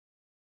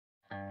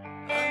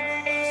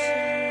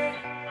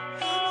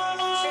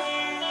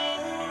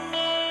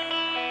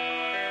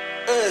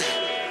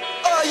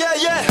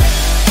yeah.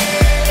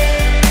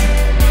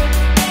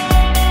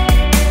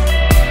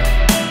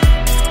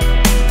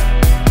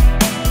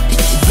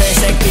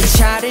 회색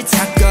기차를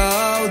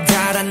타고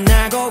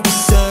달아나고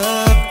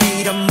있어.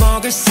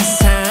 빌어먹을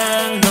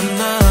세상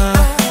넘어.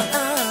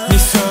 네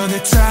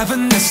손을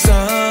잡은 내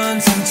손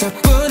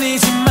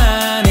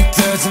상처뿐이지만 it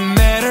doesn't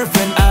matter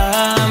when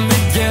I'm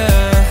with you.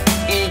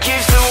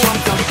 이길 수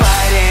없던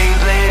fighting,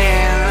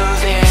 bleeding,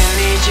 losing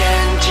이젠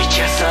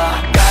지쳐서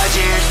가질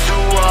수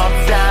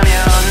없다면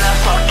I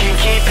fucking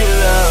keep it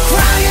low.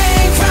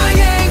 Crying,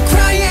 crying,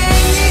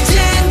 crying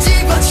이젠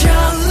집어쳐.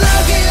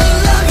 Love you,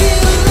 love you,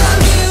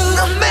 love you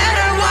no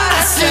matter what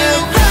I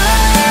still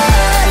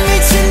run.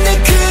 미친 듯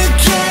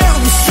크게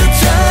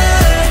웃어줘.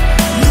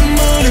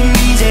 눈물은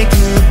이제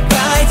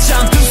goodbye.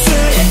 Jump to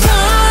sweet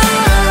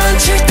run.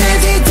 절대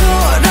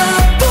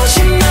뒤돌아보지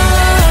마.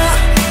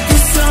 두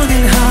손엔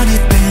honey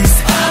bees.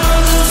 I'm a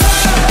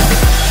loser,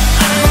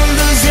 I'm a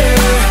loser,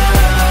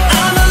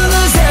 I'm a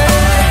loser.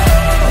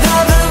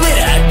 Lover with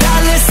a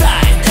dollar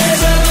sign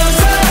is a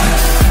loser.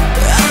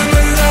 I'm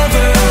a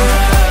lover,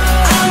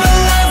 I'm a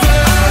lover.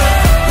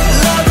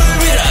 Lover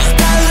with a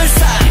dollar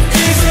sign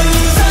is a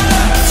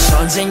loser.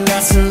 언젠가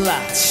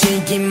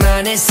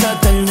슬라치기만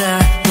했었던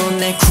나도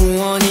내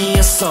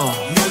구원이었어.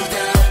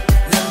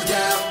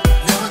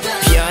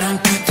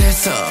 변한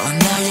끝에서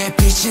나의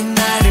빛이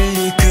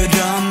나를 이끌어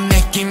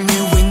Making me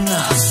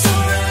winner.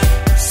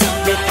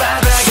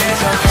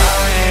 밑바닥에서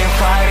falling,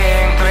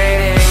 fighting,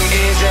 bleeding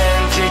이젠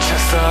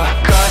지쳤어.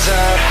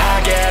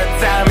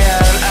 거절하겠다면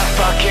I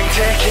fucking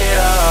take it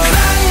all.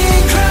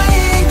 Crying,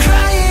 crying,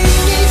 crying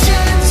이젠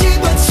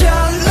집어쳐.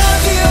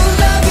 Love you,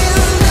 love you,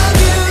 love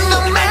you no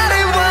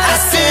matter what I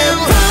still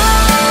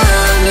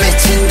run.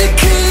 미친 듯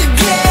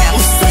크게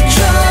웃어줘.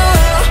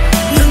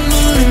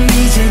 눈물은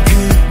이제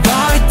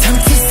goodbye. Time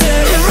to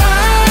say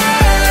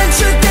run.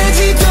 절대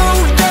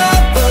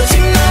뒤돌아보지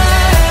마.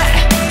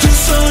 두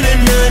손에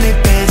너를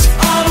빼지.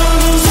 I'm a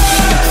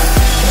loser,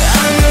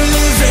 I'm a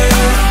loser,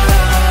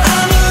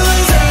 I'm a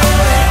loser.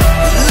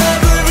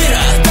 Lover with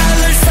a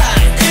dollar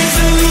sign is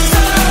a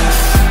loser.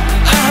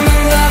 I'm a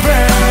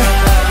lover,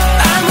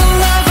 I'm a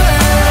lover.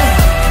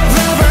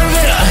 Lover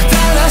with a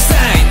dollar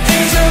sign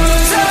is a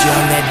loser.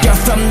 뛰어내려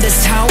from this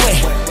highway.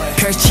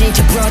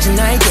 펼치져 부러진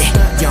나에게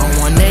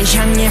영원을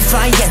향해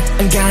flying.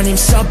 안간힘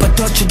써봐도